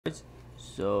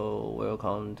So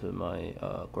welcome to my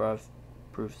graph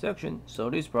proof section.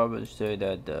 So this problem says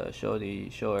that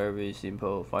show every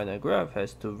simple finite graph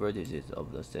has two vertices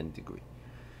of the same degree.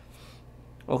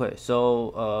 Okay,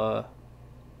 so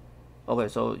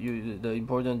the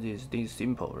important is this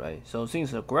simple, right? So since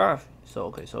the graph,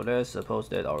 so let's suppose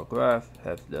that our graph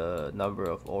have the number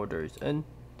of orders n.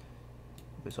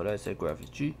 Okay, so let's say graph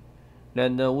is G.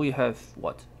 Then we have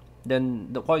what?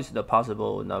 Then what is the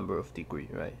possible number of degree,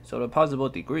 right? So the possible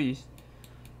degrees,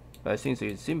 right? Since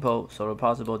it's simple, so the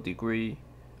possible degree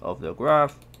of the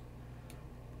graph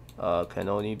can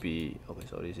only be, okay,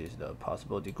 so this is the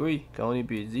possible degree, can only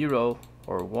be 0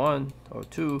 or 1 or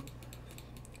 2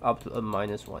 up to n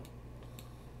minus 1.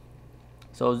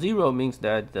 So 0 means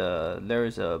that there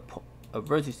is a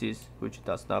vertices which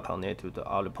does not connect to the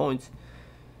other points.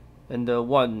 And the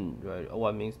 1, right?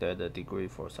 1 means that the degree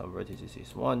for some vertices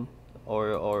is 1,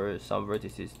 or some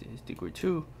vertices is degree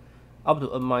 2, up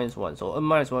to n minus 1. So n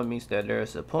minus 1 means that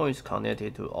there's a point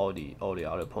connected to all the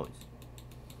other points.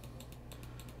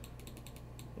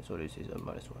 So this is n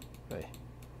minus 1, right?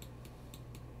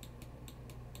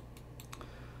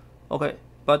 Okay,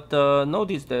 but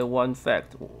notice that one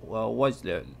fact. Well, what is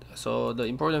there? So the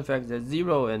important fact is that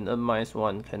 0 and n minus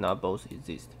 1 cannot both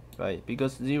exist. Right,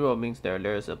 because 0 means that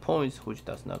there is a point which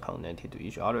does not connect to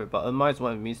each other, but n minus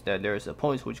 1 means that there is a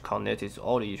point which connects to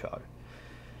all each other.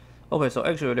 Okay, so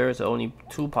actually there is only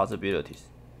two possibilities.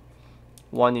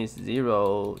 One is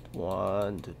 0,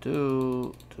 1 to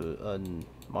 2 to n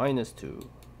minus 2,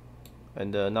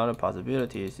 and another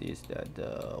possibility is that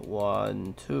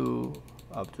 1, 2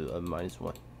 up to n minus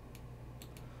 1.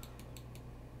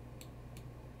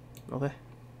 Okay.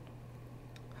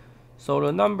 So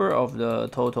the number of the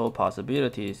total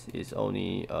possibilities is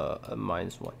only n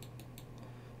minus 1.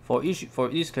 For each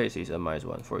case is n minus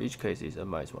 1. For each case is n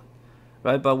minus 1,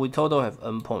 right? But we total have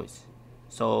n points.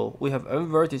 So we have n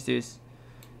vertices,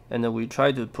 and then we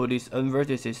try to put these n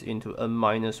vertices into n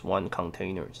minus 1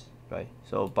 containers, right?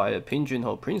 So by the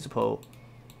pigeonhole principle,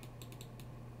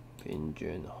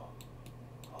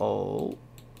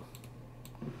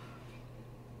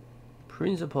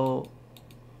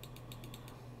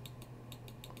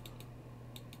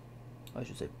 I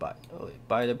should say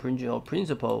by the pigeonhole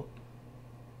principle,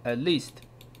 at least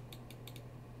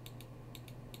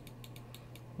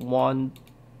one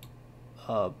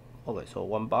so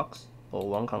one box or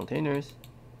one containers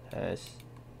has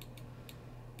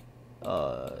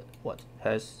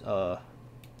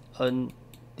n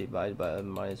divided by n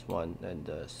minus 1 and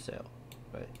the cell,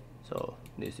 right? So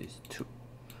this is 2.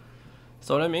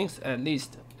 So that means at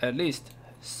least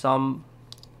some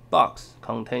box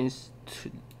contains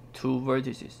two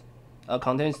vertices,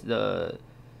 contains the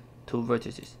two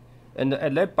vertices, and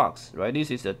at that box, right,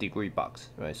 this is a degree box,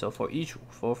 right? So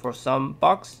for some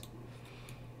box,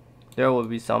 there will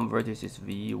be some vertices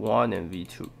v1 and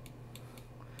v2,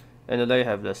 and they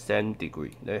have the same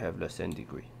degree.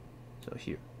 So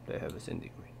here they have the same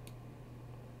degree.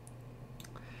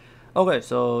 Okay,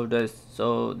 so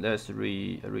let's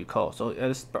recall. So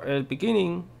at the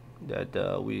beginning, that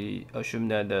we assume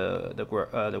that the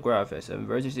graph has n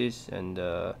vertices, and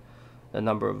the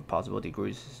number of possible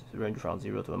degrees range from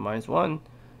 0 to n minus 1.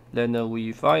 Then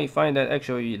we find that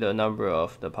actually the number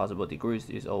of the possible degrees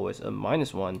is always n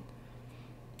minus 1.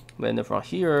 Then from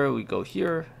here we go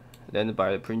here. Then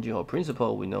by the pigeonhole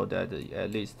principle, we know that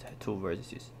at least two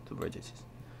vertices.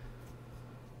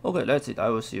 Okay, that's it. I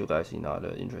will see you guys in other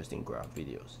interesting graph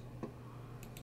videos.